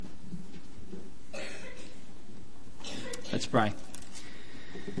Let's pray.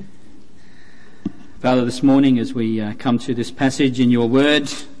 Father, this morning as we come to this passage in your word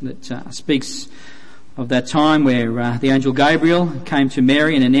that speaks of that time where the angel Gabriel came to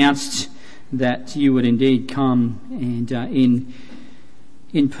Mary and announced that you would indeed come and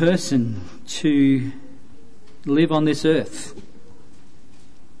in person to live on this earth.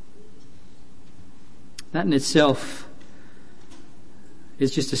 That in itself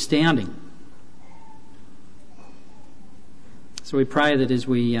is just astounding. So we pray that as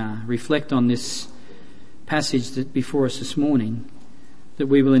we reflect on this passage that before us this morning, that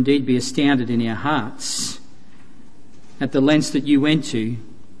we will indeed be astounded in our hearts at the lengths that you went to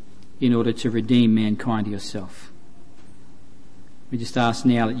in order to redeem mankind to yourself. We just ask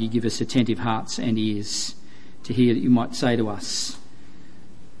now that you give us attentive hearts and ears to hear that you might say to us.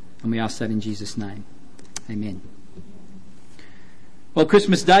 And we ask that in Jesus' name. Amen. Well,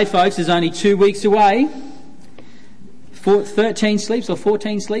 Christmas Day, folks, is only 2 weeks away. 13 sleeps or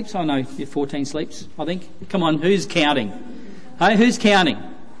 14 sleeps? Oh no, 14 sleeps, I think. Come on, who's counting? Hey, who's counting?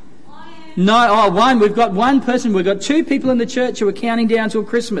 No, one. We've got one person. We've got 2 people in the church who are counting down till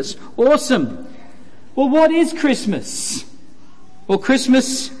Christmas. Awesome. Well, what is Christmas? Well,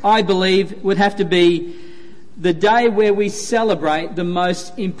 Christmas, I believe, would have to be the day where we celebrate the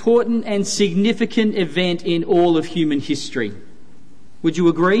most important and significant event in all of human history. Would you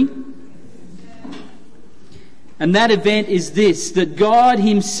agree? And that event is this, that God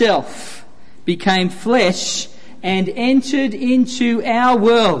himself became flesh and entered into our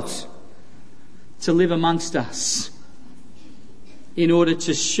world to live amongst us in order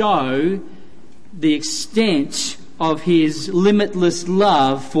to show the extent of his limitless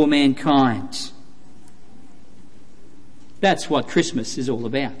love for mankind. That's what Christmas is all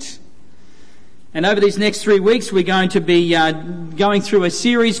about. And over these next 3 weeks we're going to be going through a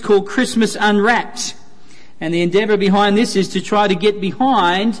series called Christmas Unwrapped. And the endeavour behind this is to try to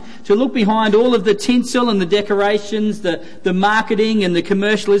look behind all of the tinsel and the decorations, the marketing and the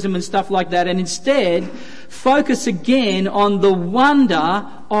commercialism and stuff like that, and instead focus again on the wonder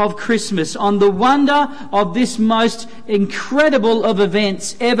of Christmas, on the wonder of this most incredible of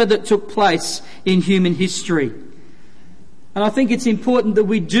events ever that took place in human history. And I think it's important that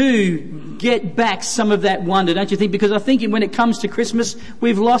we do get back some of that wonder, don't you think? Because I think when it comes to Christmas,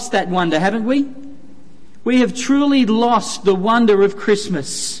 we've lost that wonder, haven't we? We have truly lost the wonder of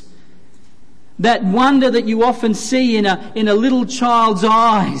Christmas. That wonder that you often see in a little child's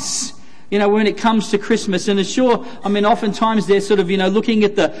eyes, when it comes to Christmas. And oftentimes they're sort of, looking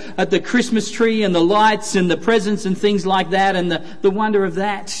at the Christmas tree and the lights and the presents and things like that and the wonder of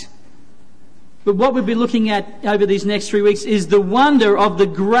that. But what we'll be looking at over these next 3 weeks is the wonder of the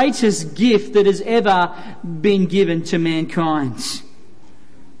greatest gift that has ever been given to mankind.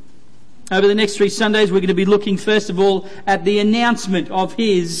 Over the next 3 Sundays, we're going to be looking first of all at the announcement of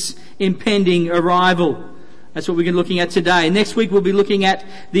his impending arrival. That's what we're going to be looking at today. Next week, we'll be looking at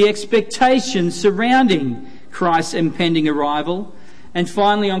the expectations surrounding Christ's impending arrival. And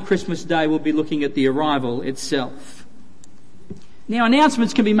finally, on Christmas Day, we'll be looking at the arrival itself. Now,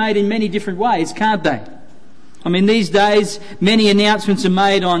 announcements can be made in many different ways, can't they? These days, many announcements are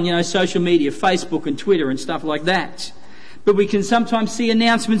made on, social media, Facebook and Twitter and stuff like that. But we can sometimes see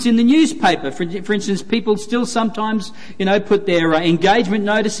announcements in the newspaper. For instance, people still sometimes, put their engagement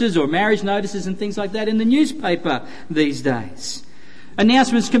notices or marriage notices and things like that in the newspaper these days.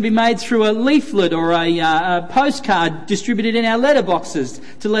 Announcements can be made through a leaflet or a postcard distributed in our letterboxes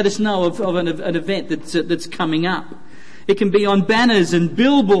to let us know of an event that's coming up. It can be on banners and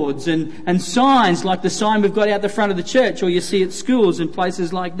billboards and signs like the sign we've got out the front of the church, or you see at schools and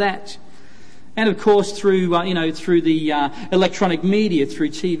places like that. And of course through the electronic media, through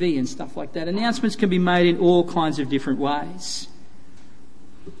TV and stuff like that. Announcements can be made in all kinds of different ways.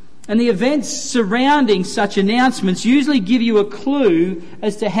 And the events surrounding such announcements usually give you a clue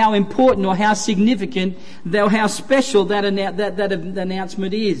as to how important or how significant or how special that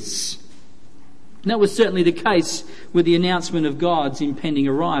announcement is. And that was certainly the case with the announcement of God's impending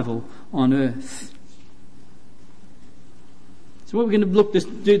arrival on earth. So what we're going to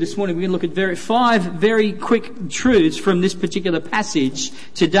do this morning, we're going to look at 5 very quick truths from this particular passage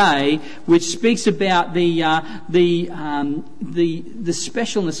today, which speaks about the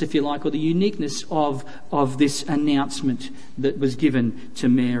specialness, if you like, or the uniqueness of this announcement that was given to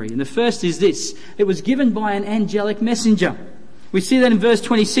Mary. And the first is this: it was given by an angelic messenger. We see that in verse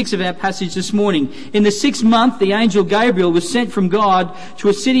 26 of our passage this morning. In the 6th month, the angel Gabriel was sent from God to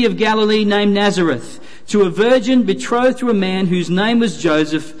a city of Galilee named Nazareth, to a virgin betrothed to a man whose name was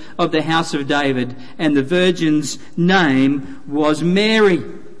Joseph of the house of David, and the virgin's name was Mary.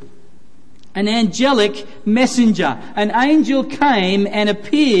 an angelic messenger. An angel came and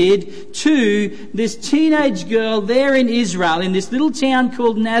appeared to this teenage girl there in Israel, in this little town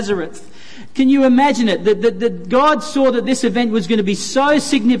called Nazareth. Can you imagine it? That God saw that this event was going to be so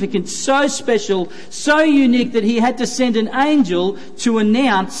significant, so special, so unique that he had to send an angel to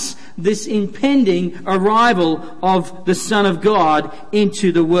announce this impending arrival of the Son of God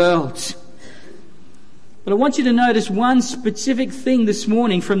into the world. But I want you to notice one specific thing this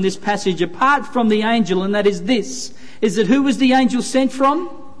morning from this passage, apart from the angel, and that is this, is that who was the angel sent from?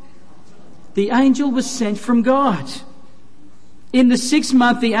 The angel was sent from God. In the 6th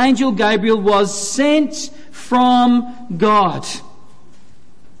month, the angel Gabriel was sent from God.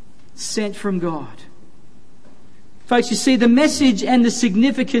 Sent from God. Folks, you see, the message and the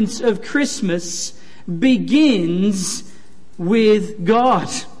significance of Christmas begins with God.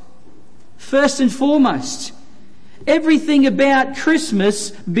 First and foremost, everything about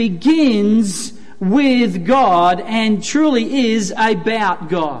Christmas begins with God and truly is about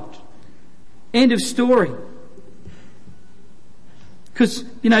God. End of story. Because,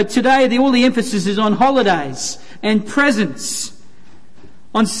 today all the emphasis is on holidays and presents,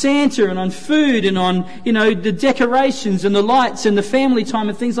 on Santa and on food and on, the decorations and the lights and the family time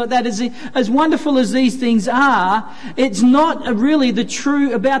and things like that. As wonderful as these things are, it's not really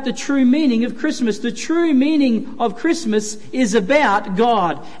about the true meaning of Christmas. The true meaning of Christmas is about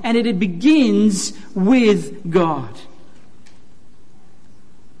God, and it begins with God.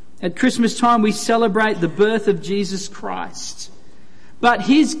 At Christmas time, we celebrate the birth of Jesus Christ. But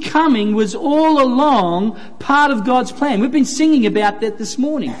his coming was all along part of God's plan. We've been singing about that this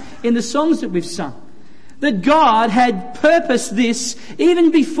morning in the songs that we've sung. That God had purposed this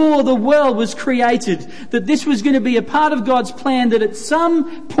even before the world was created. That this was going to be a part of God's plan, that at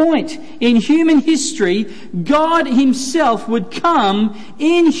some point in human history, God himself would come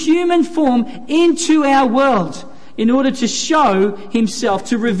in human form into our world, in order to show himself,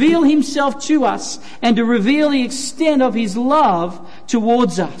 to reveal himself to us, and to reveal the extent of his love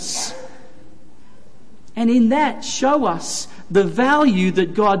towards us. And in that, show us the value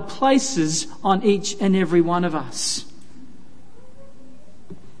that God places on each and every one of us.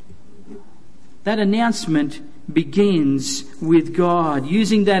 That announcement begins with God,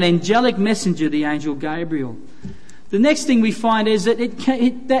 using that angelic messenger, the angel Gabriel. The next thing we find is that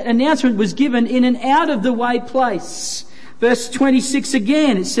that announcement was given in an out-of-the-way place. Verse 26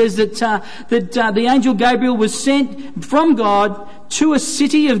 again, it says that the angel Gabriel was sent from God to a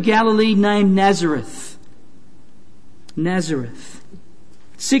city of Galilee named Nazareth. Nazareth.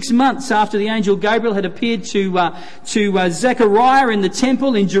 6 months after the angel Gabriel had appeared to Zechariah in the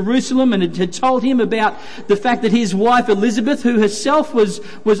temple in Jerusalem and had told him about the fact that his wife Elizabeth, who herself was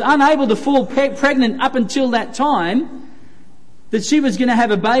unable to fall pregnant up until that time, that she was going to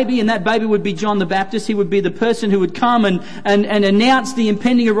have a baby, and that baby would be John the Baptist. He would be the person who would come and announce the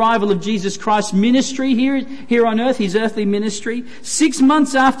impending arrival of Jesus Christ's ministry here on earth, his earthly ministry. 6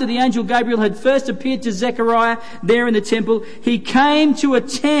 months after the angel Gabriel had first appeared to Zechariah there in the temple, he came to a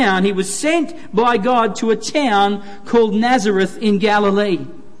town. He was sent by God to a town called Nazareth in Galilee,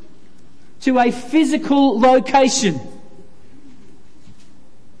 to a physical location.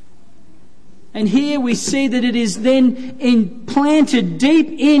 And here we see that it is then implanted deep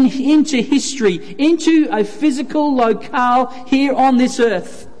into history, into a physical locale here on this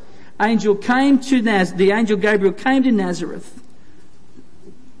earth. The angel Gabriel came to Nazareth.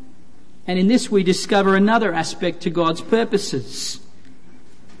 And in this we discover another aspect to God's purposes.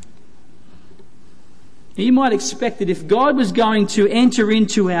 You might expect that if God was going to enter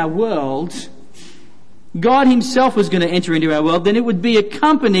into our world, God himself was going to enter into our world, then it would be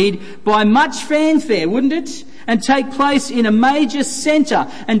accompanied by much fanfare, wouldn't it? And take place in a major centre.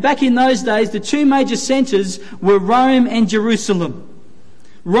 And back in those days, the two major centres were Rome and Jerusalem.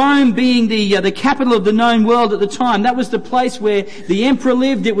 Rome being the capital of the known world at the time. That was the place where the emperor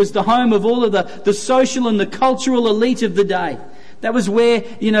lived. It was the home of all of the social and the cultural elite of the day. That was where,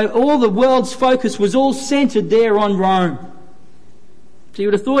 all the world's focus was all centred there on Rome. So you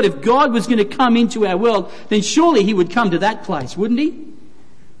would have thought if God was going to come into our world, then surely he would come to that place, wouldn't he?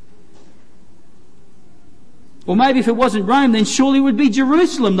 Or maybe if it wasn't Rome, then surely it would be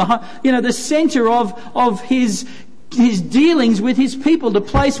Jerusalem, the centre of his dealings with his people, the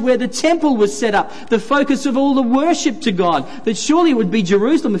place where the temple was set up, the focus of all the worship to God. That surely it would be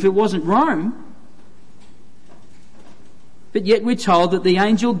Jerusalem if it wasn't Rome. But yet we're told that the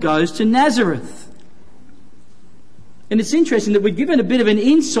angel goes to Nazareth. And it's interesting that we're given a bit of an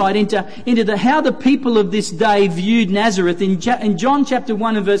insight into how the people of this day viewed Nazareth in John chapter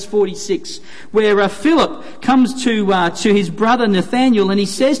 1 and verse 46, where Philip comes to his brother Nathanael and he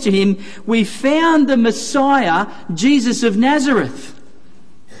says to him, "We found the Messiah, Jesus of Nazareth."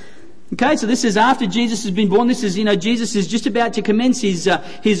 Okay, so this is after Jesus has been born. This is, Jesus is just about to commence his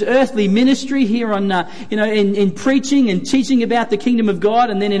earthly ministry here on, in preaching and teaching about the kingdom of God,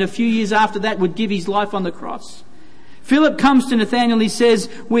 and then in a few years after that would give his life on the cross. Philip comes to Nathanael and he says,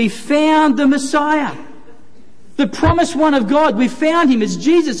 "We found the Messiah, the promised one of God. We found him as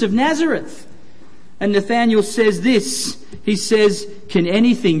Jesus of Nazareth." And Nathanael says this. He says, "Can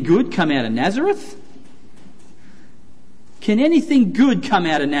anything good come out of Nazareth?" Can anything good come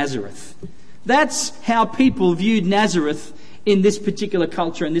out of Nazareth? That's how people viewed Nazareth in this particular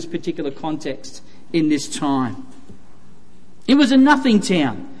culture, in this particular context, in this time. It was a nothing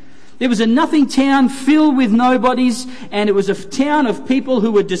town. It was a nothing town filled with nobodies, and it was a town of people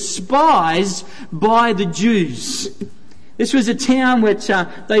who were despised by the Jews. This was a town which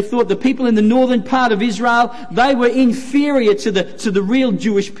they thought the people in the northern part of Israel, they were inferior to the real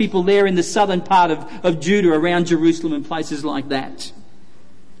Jewish people there in the southern part of Judah, around Jerusalem and places like that.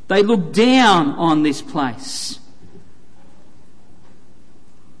 They looked down on this place.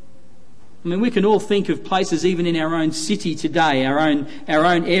 I mean, we can all think of places even in our own city today, our own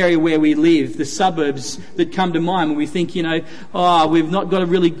area where we live, the suburbs that come to mind when we think, we've not got a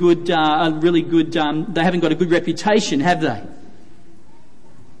really good, they haven't got a good reputation, have they?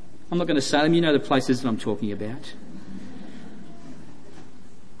 I'm not going to say them, you know the places that I'm talking about.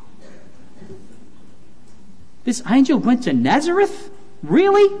 This angel went to Nazareth?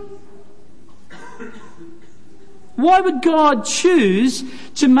 Really? Why would God choose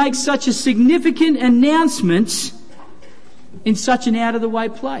to make such a significant announcement in such an out-of-the-way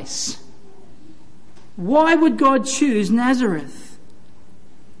place? Why would God choose Nazareth?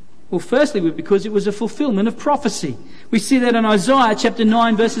 Well, firstly, because it was a fulfillment of prophecy. We see that in Isaiah chapter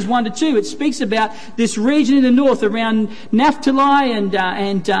 9 verses 1 to 2. It speaks about this region in the north around Naphtali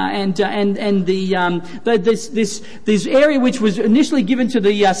this area which was initially given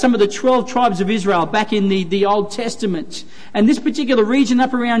to some of the 12 tribes of Israel back in the Old Testament. And this particular region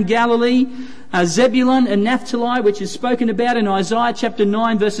up around Galilee, Zebulun and Naphtali, which is spoken about in Isaiah chapter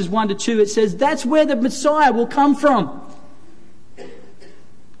 9 verses 1 to 2, it says that's where the Messiah will come from.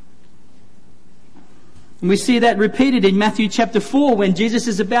 And we see that repeated in Matthew chapter 4 when Jesus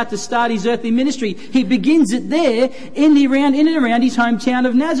is about to start his earthly ministry. He begins it there in and around his hometown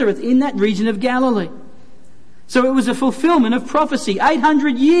of Nazareth, in that region of Galilee. So it was a fulfillment of prophecy.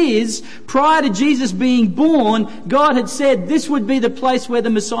 800 years prior to Jesus being born, God had said this would be the place where the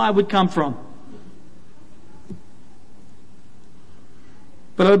Messiah would come from.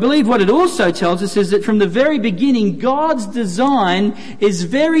 But I believe what it also tells us is that from the very beginning, God's design is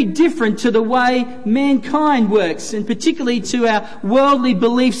very different to the way mankind works, and particularly to our worldly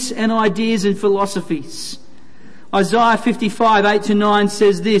beliefs and ideas and philosophies. Isaiah 55, 8 to 9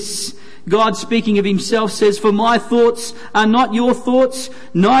 says this. God, speaking of himself, says, "For my thoughts are not your thoughts,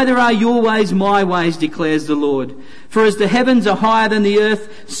 neither are your ways my ways, declares the Lord. For as the heavens are higher than the earth,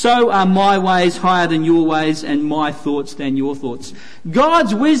 so are my ways higher than your ways, and my thoughts than your thoughts."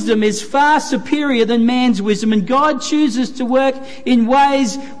 God's wisdom is far superior than man's wisdom, and God chooses to work in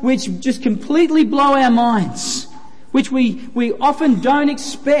ways which just completely blow our minds, which we often don't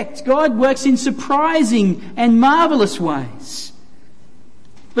expect. God works in surprising and marvellous ways.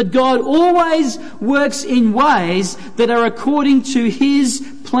 But God always works in ways that are according to his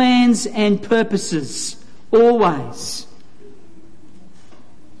plans and purposes. Always.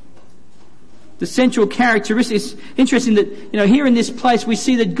 The central characteristic is interesting that, here in this place we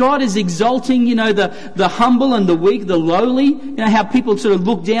see that God is exalting, the humble and the weak, the lowly. How people sort of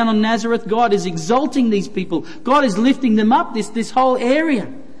look down on Nazareth. God is exalting these people. God is lifting them up, this whole area,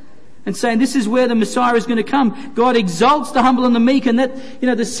 and saying this is where the Messiah is going to come. God exalts the humble and the meek, and that,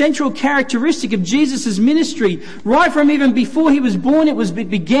 the central characteristic of Jesus' ministry, right from even before he was born, it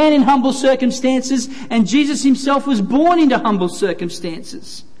began in humble circumstances, and Jesus himself was born into humble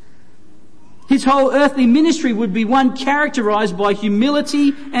circumstances. His whole earthly ministry would be one characterized by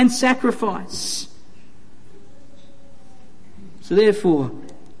humility and sacrifice. So therefore,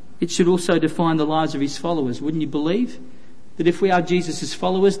 it should also define the lives of his followers. Wouldn't you believe that if we are Jesus'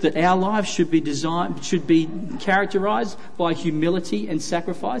 followers, that our lives should be characterized by humility and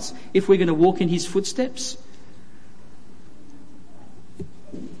sacrifice if we're going to walk in his footsteps?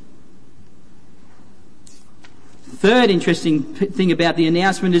 Third interesting thing about the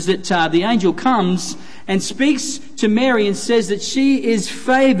announcement is that the angel comes and speaks to Mary and says that she is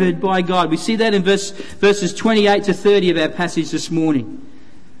favoured by God. We see that in verses 28 to 30 of our passage this morning,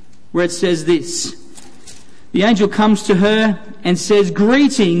 where it says this. The angel comes to her and says,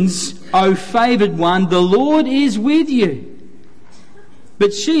 "Greetings, O favoured one, the Lord is with you."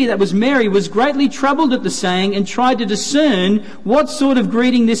 But she, that was Mary, was greatly troubled at the saying and tried to discern what sort of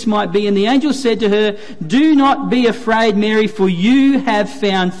greeting this might be. And the angel said to her, "Do not be afraid, Mary, for you have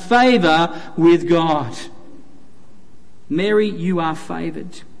found favour with God." Mary, you are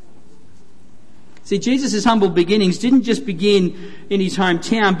favoured. See, Jesus' humble beginnings didn't just begin in his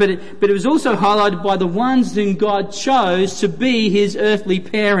hometown, but it was also highlighted by the ones whom God chose to be his earthly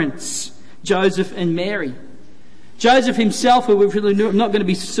parents, Joseph and Mary. Joseph himself, who we're really not going to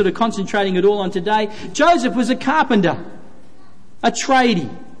be sort of concentrating at all on today, Joseph was a carpenter, a tradie.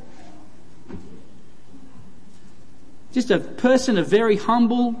 Just a person of very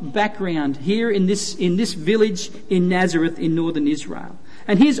humble background here in this village in Nazareth in northern Israel.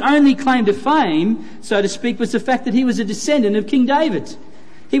 And his only claim to fame, so to speak, was the fact that he was a descendant of King David.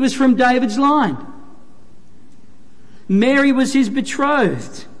 He was from David's line. Mary was his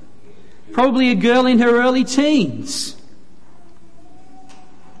betrothed, probably a girl in her early teens.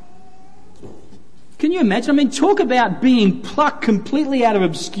 Can you imagine? I mean, talk about being plucked completely out of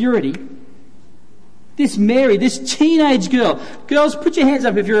obscurity. This Mary, this teenage girl. Girls, put your hands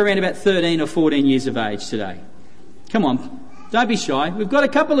up if you're around about 13 or 14 years of age today. Come on, don't be shy. We've got a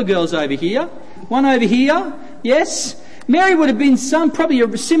couple of girls over here. One over here. Yes? Mary would have been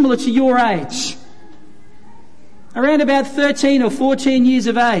probably similar to your age. Around about 13 or 14 years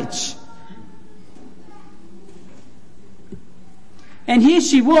of age. And here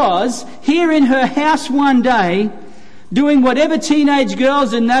she was, here in her house one day, doing whatever teenage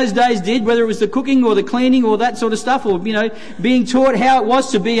girls in those days did, whether it was the cooking or the cleaning or that sort of stuff, or, being taught how it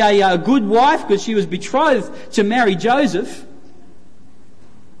was to be a good wife because she was betrothed to marry Joseph.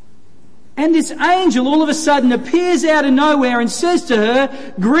 And this angel all of a sudden appears out of nowhere and says to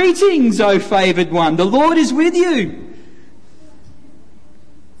her, "Greetings, O favoured one, the Lord is with you."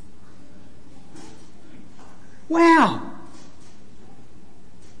 Wow.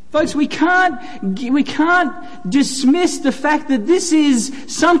 Folks, we can't dismiss the fact that this is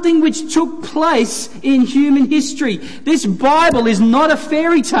something which took place in human history. This Bible is not a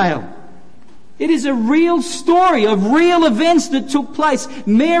fairy tale. It is a real story of real events that took place.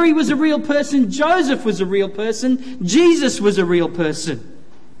 Mary was a real person. Joseph was a real person. Jesus was a real person.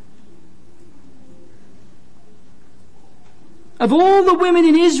 Of all the women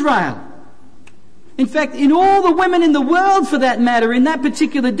in Israel, in fact, in all the women in the world for that matter, in that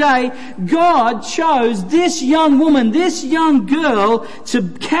particular day, God chose this young woman, this young girl, to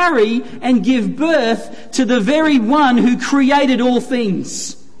carry and give birth to the very one who created all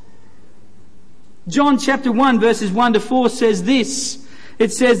things. John chapter 1 verses 1 to 4 says this.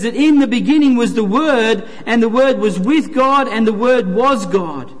 It says that in the beginning was the Word, and the Word was with God, and the Word was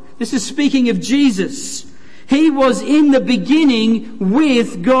God. This is speaking of Jesus. He was in the beginning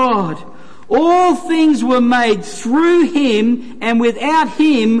with God. All things were made through him, and without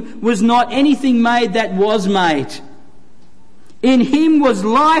him was not anything made that was made. In him was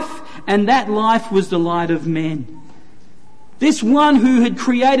life, and that life was the light of men. This one who had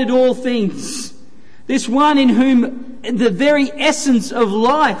created all things, this one in whom the very essence of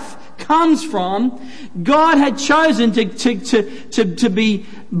life comes from, God had chosen to be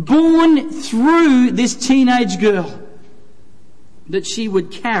born through this teenage girl, that she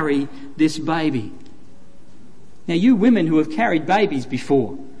would carry this baby. Now, you women who have carried babies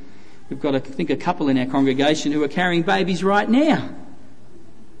before, we've got, I think, a couple in our congregation who are carrying babies right now.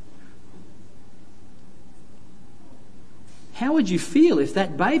 How would you feel if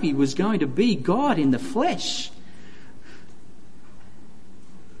that baby was going to be God in the flesh?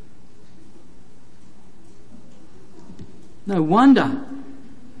 No wonder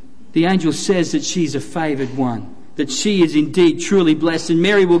the angel says that she's a favoured one, that she is indeed truly blessed. And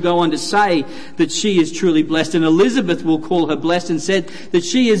Mary will go on to say that she is truly blessed. And Elizabeth will call her blessed and said that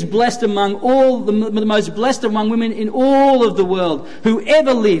she is blessed among all, the most blessed among women in all of the world who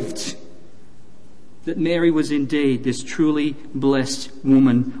ever lived. That Mary was indeed this truly blessed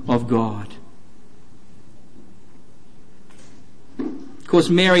woman of God. Of course,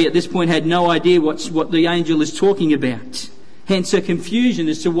 Mary at this point had no idea what the angel is talking about. Hence her confusion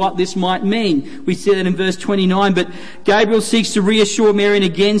as to what this might mean. We see that in verse 29, but Gabriel seeks to reassure Mary and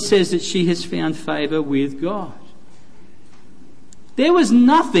again says that she has found favour with God. There was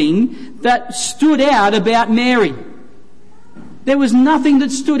nothing that stood out about Mary. There was nothing that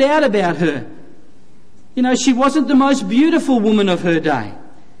stood out about her. You know, she wasn't the most beautiful woman of her day.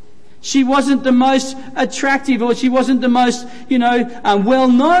 She wasn't the most attractive, or she wasn't the most,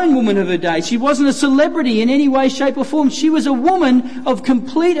 well-known woman of her day. She wasn't a celebrity in any way, shape or form. She was a woman of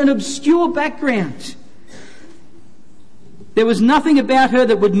complete and obscure background. There was nothing about her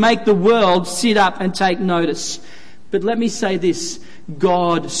that would make the world sit up and take notice. But let me say this,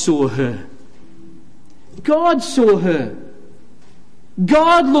 God saw her. God saw her.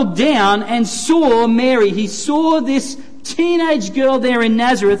 God looked down and saw Mary. He saw this teenage girl there in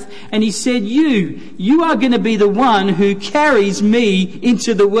Nazareth, and he said, you are going to be the one who carries me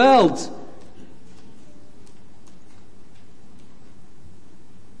into the world.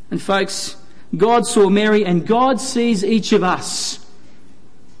 And folks, God saw Mary, and God sees each of us.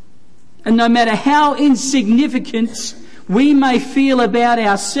 And no matter how insignificant we may feel about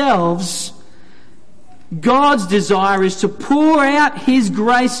ourselves, God's desire is to pour out His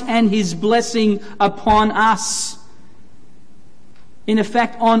grace and His blessing upon us. In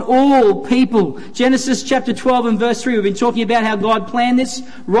fact, on all people. Genesis chapter 12 and verse 3, we've been talking about how God planned this.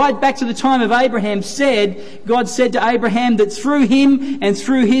 Right back to the time of Abraham, God said to Abraham that through him and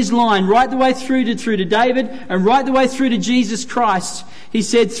through his line, right the way through to David and right the way through to Jesus Christ, He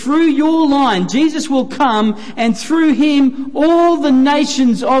said, through your line, Jesus will come, and through him all the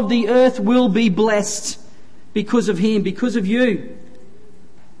nations of the earth will be blessed because of him, because of you.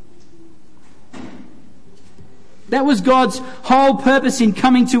 That was God's whole purpose in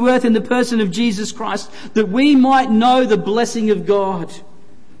coming to earth in the person of Jesus Christ, that we might know the blessing of God.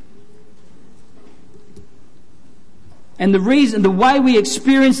 And the way we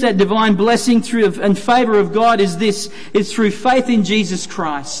experience that divine blessing and favour of God is through faith in Jesus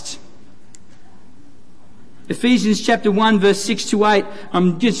Christ. Ephesians chapter 1 verse 6 to 8.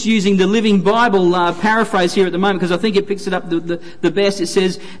 I'm just using the Living Bible paraphrase here at the moment because I think it picks it up the best. It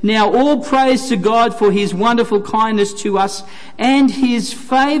says, "Now all praise to God for his wonderful kindness to us and his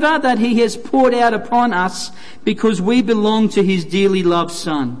favour that he has poured out upon us because we belong to his dearly loved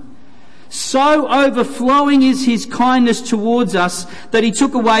Son. So overflowing is his kindness towards us that he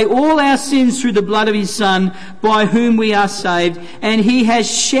took away all our sins through the blood of his Son, by whom we are saved. And he has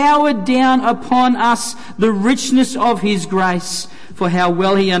showered down upon us the richness of his grace, for how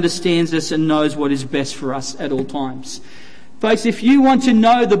well he understands us and knows what is best for us at all times." Folks, if you want to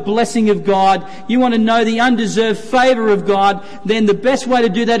know the blessing of God, you want to know the undeserved favour of God, then the best way to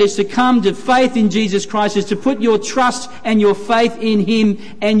do that is to come to faith in Jesus Christ, is to put your trust and your faith in him,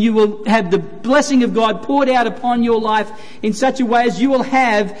 and you will have the blessing of God poured out upon your life in such a way as you will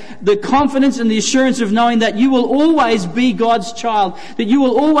have the confidence and the assurance of knowing that you will always be God's child, that you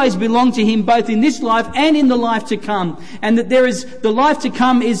will always belong to him both in this life and in the life to come, and that the life to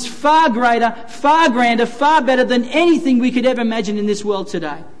come is far greater, far grander, far better than anything we could ever imagine in this world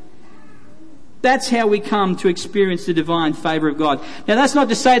today. That's how we come to experience the divine favour of God. Now that's not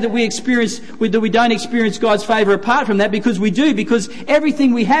to say that we don't experience God's favour apart from that, because we do, because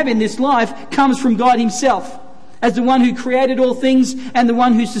everything we have in this life comes from God himself, as the one who created all things and the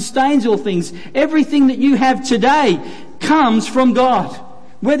one who sustains all things. Everything that you have today comes from God,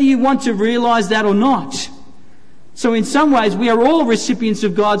 whether you want to realise that or not. So in some ways we are all recipients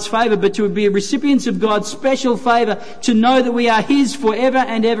of God's favour, but to be recipients of God's special favour, to know that we are his forever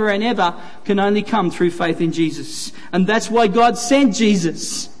and ever and ever, can only come through faith in Jesus. And that's why God sent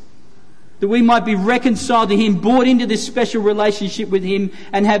Jesus, that we might be reconciled to him, brought into this special relationship with him,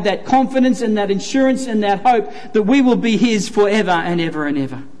 and have that confidence and that assurance and that hope that we will be his forever and ever and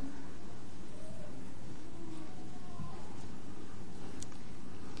ever.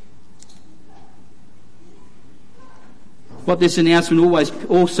 What this announcement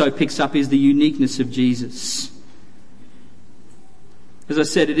also picks up is the uniqueness of Jesus. As I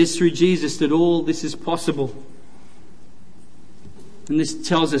said, it is through Jesus that all this is possible. And this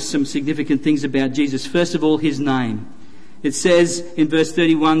tells us some significant things about Jesus. First of all, his name. It says in verse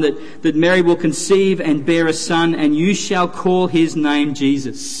 31 that Mary will conceive and bear a son, and you shall call his name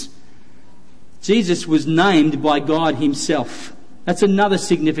Jesus. Jesus was named by God himself. That's another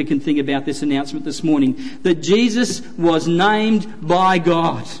significant thing about this announcement this morning, that Jesus was named by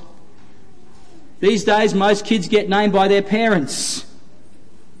God. These days, most kids get named by their parents.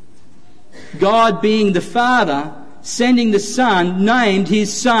 God, being the Father, sending the Son, named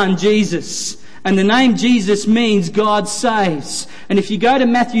his Son Jesus. And the name Jesus means God saves. And if you go to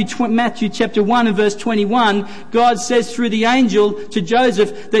Matthew chapter 1 and verse 21, God says through the angel to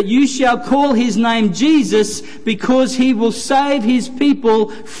Joseph that you shall call his name Jesus, because he will save his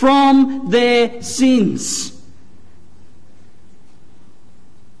people from their sins.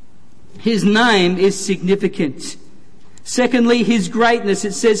 His name is significant. Secondly, his greatness.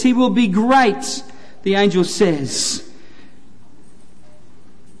 It says he will be great, the angel says,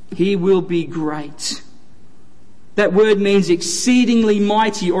 he will be great. That word means exceedingly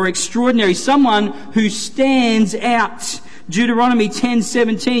mighty or extraordinary, someone who stands out. Deuteronomy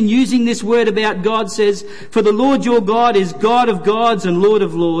 10:17, using this word about God, says, "For the Lord your God is God of gods and Lord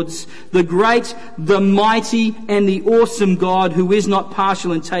of lords, the great, the mighty, and the awesome God, who is not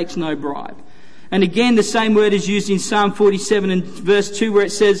partial and takes no bribe." And again, the same word is used in Psalm 47 and verse 2, where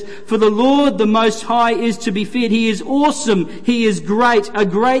it says, "For the Lord, the Most High, is to be feared. He is awesome. He is great, a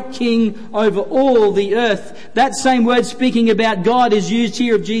great King over all the earth." That same word speaking about God is used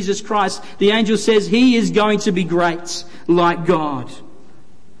here of Jesus Christ. The angel says he is going to be great, like God.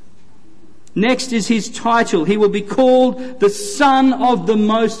 Next is his title. He will be called the Son of the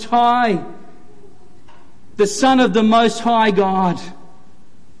Most High. The Son of the Most High God.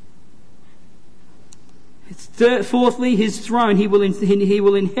 Fourthly, his throne. He will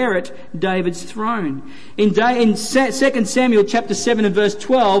inherit David's throne. In 2 Samuel chapter 7 and verse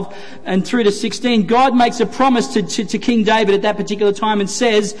 12 and through to 16, God makes a promise to King David at that particular time and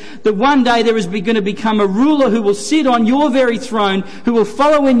says that one day there is going to become a ruler who will sit on your very throne, who will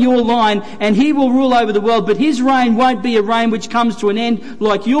follow in your line, and he will rule over the world. But his reign won't be a reign which comes to an end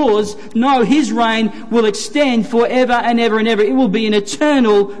like yours. No, his reign will extend forever and ever and ever. It will be an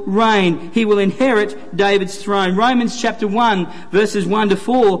eternal reign. He will inherit David's throne. Romans chapter 1 verses 1 to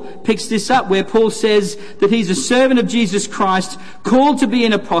 4 picks this up, where Paul says that he's a servant of Jesus Christ, called to be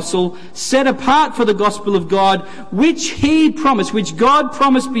an apostle, set apart for the gospel of God, which God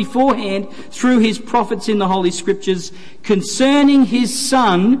promised beforehand through his prophets in the Holy Scriptures, concerning his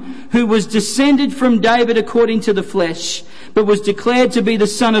Son, who was descended from David according to the flesh, but was declared to be the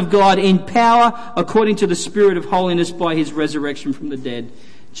Son of God in power according to the Spirit of holiness by his resurrection from the dead,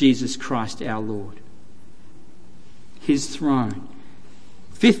 Jesus Christ our Lord. His throne.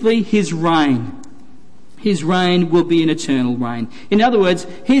 Fifthly, his reign. His reign will be an eternal reign. In other words,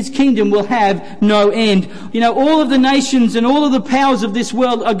 his kingdom will have no end. You know, all of the nations and all of the powers of this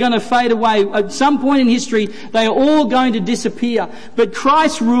world are going to fade away. At some point in history, they are all going to disappear. But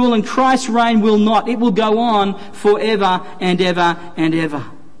Christ's rule and Christ's reign will not. It will go on forever and ever and ever.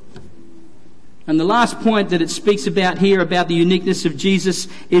 And the last point that it speaks about here, about the uniqueness of Jesus,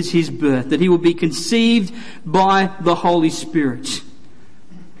 is his birth, that he will be conceived by the Holy Spirit.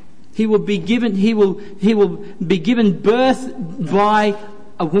 He will be given birth by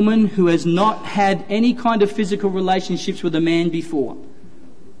a woman who has not had any kind of physical relationships with a man before.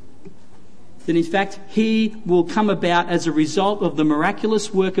 That in fact he will come about as a result of the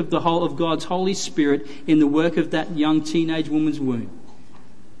miraculous work of of God's Holy Spirit in the work of that young teenage woman's womb.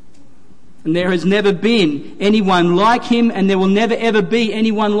 And there has never been anyone like him, and there will never ever be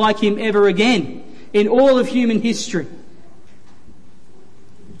anyone like him ever again in all of human history.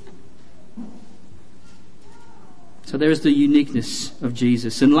 So there is the uniqueness of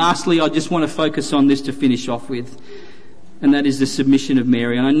Jesus. And lastly, I just want to focus on this to finish off with, and that is the submission of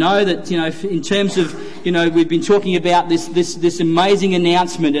Mary. And I know that, in terms of, we've been talking about this amazing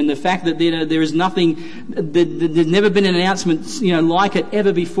announcement, and the fact that there is nothing, there's never been an announcement, like it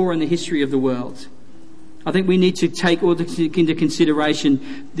ever before in the history of the world. I think we need to take into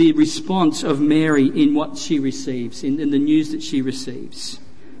consideration the response of Mary in what she receives, in the news that she receives.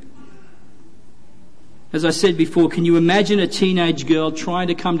 As I said before, can you imagine a teenage girl trying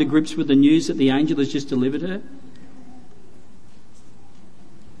to come to grips with the news that the angel has just delivered her?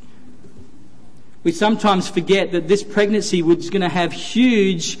 We sometimes forget that this pregnancy was going to have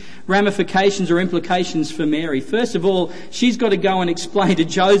huge ramifications or implications for Mary. First of all, she's got to go and explain to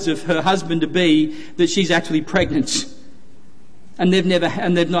Joseph, her husband-to-be, that she's actually pregnant. And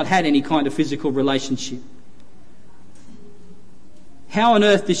they've not had any kind of physical relationship. How on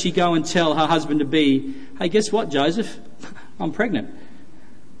earth does she go and tell her husband-to-be, "Hey, guess what, Joseph? I'm pregnant."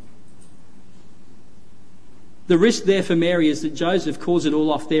 The risk there for Mary is that Joseph calls it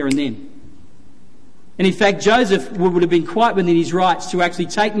all off there and then. And in fact, Joseph would have been quite within his rights to actually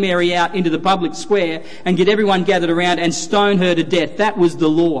take Mary out into the public square and get everyone gathered around and stone her to death. That was the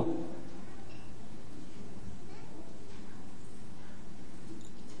law.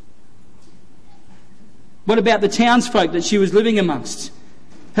 What about the townsfolk that she was living amongst?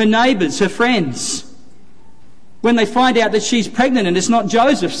 Her neighbours, her friends. When they find out that she's pregnant and it's not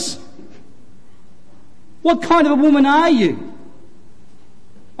Joseph's. What kind of a woman are you?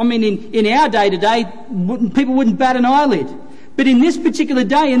 I mean, in our day today, people wouldn't bat an eyelid. But in this particular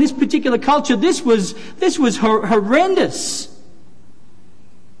day, in this particular culture, this was horrendous.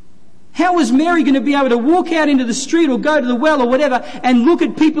 How was Mary going to be able to walk out into the street or go to the well or whatever and look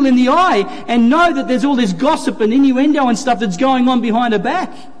at people in the eye and know that there's all this gossip and innuendo and stuff that's going on behind her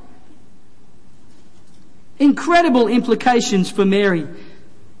back? Incredible implications for Mary.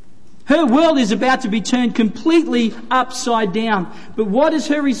 Her world is about to be turned completely upside down. But what is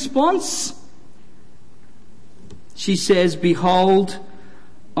her response? She says, "Behold,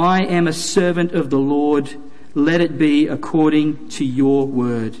 I am a servant of the Lord. Let it be according to your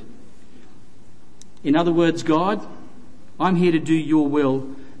word." In other words, God, I'm here to do your will,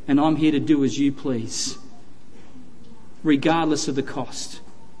 and I'm here to do as you please, regardless of the cost,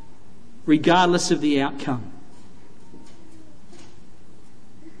 regardless of the outcome.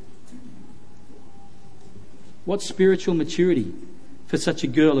 What spiritual maturity for such a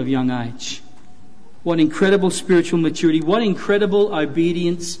girl of young age. What incredible spiritual maturity. What incredible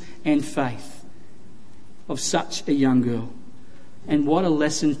obedience and faith of such a young girl. And what a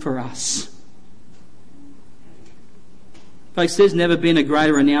lesson for us. Folks, there's never been a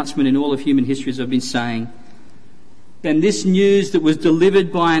greater announcement in all of human history, as I've been saying, than this news that was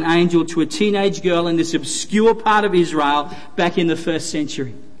delivered by an angel to a teenage girl in this obscure part of Israel back in the 1st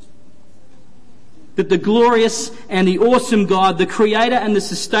century. That the glorious and the awesome God, the creator and the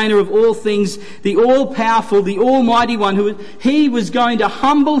sustainer of all things, the all-powerful, the almighty one, he was going to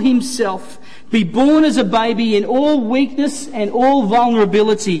humble himself, be born as a baby in all weakness and all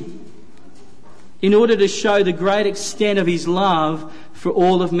vulnerability, in order to show the great extent of his love for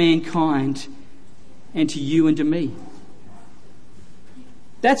all of mankind and to you and to me.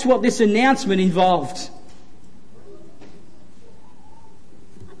 That's what this announcement involved.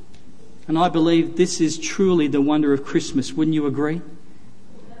 And I believe this is truly the wonder of Christmas. Wouldn't you agree?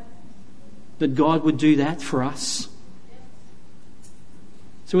 That God would do that for us.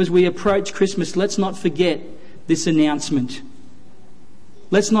 So as we approach Christmas, let's not forget this announcement.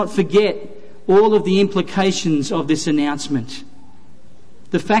 Let's not forget all of the implications of this announcement.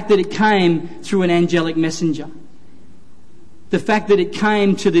 The fact that it came through an angelic messenger. The fact that it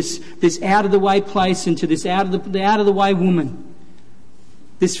came to this out-of-the-way place and to this out-of-the-way woman.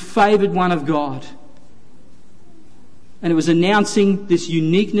 This favoured one of God. And it was announcing this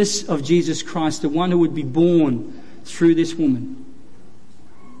uniqueness of Jesus Christ, the one who would be born through this woman.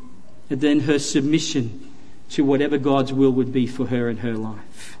 And then her submission to whatever God's will would be for her in her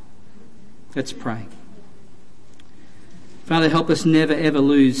life. Let's pray. Father, help us never ever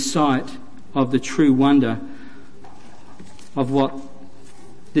lose sight of the true wonder of what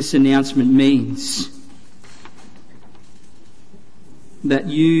this announcement means. That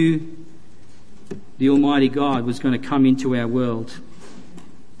you, the Almighty God, was going to come into our world.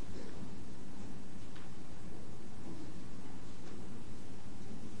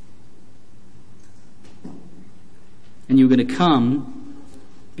 And you were going to come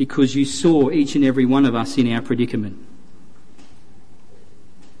because you saw each and every one of us in our predicament.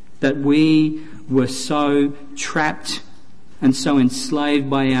 That we were so trapped and so enslaved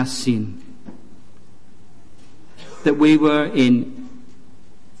by our sin. That we were in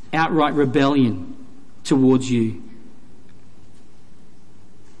outright rebellion towards you.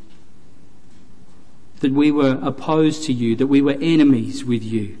 That we were opposed to you, that we were enemies with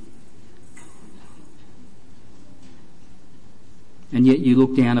you. And yet you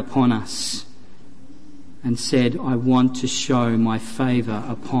looked down upon us and said, I want to show my favour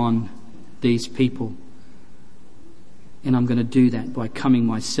upon these people. And I'm going to do that by coming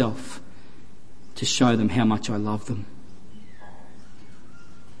myself to show them how much I love them.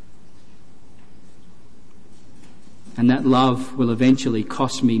 And that love will eventually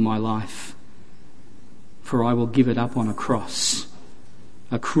cost me my life, for I will give it up on a cross,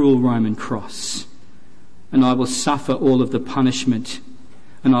 a cruel Roman cross, and I will suffer all of the punishment,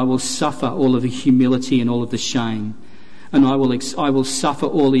 and I will suffer all of the humility and all of the shame, and I will suffer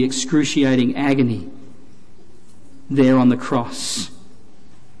all the excruciating agony there on the cross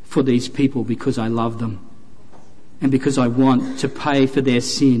for these people, because I love them and because I want to pay for their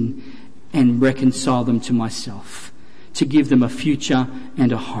sin and reconcile them to myself. To give them a future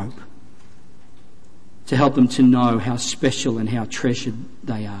and a hope. To help them to know how special and how treasured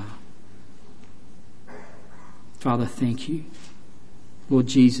they are. Father, thank you. Lord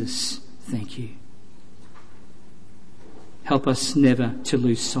Jesus, thank you. Help us never to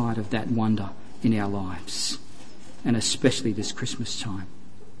lose sight of that wonder in our lives, and especially this Christmas time.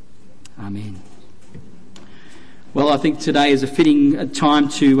 Amen. Well, I think today is a fitting time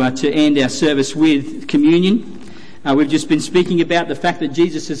to end our service with communion. We've just been speaking about the fact that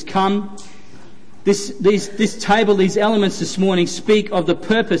Jesus has come. This table, these elements this morning speak of the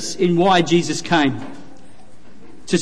purpose in why Jesus came.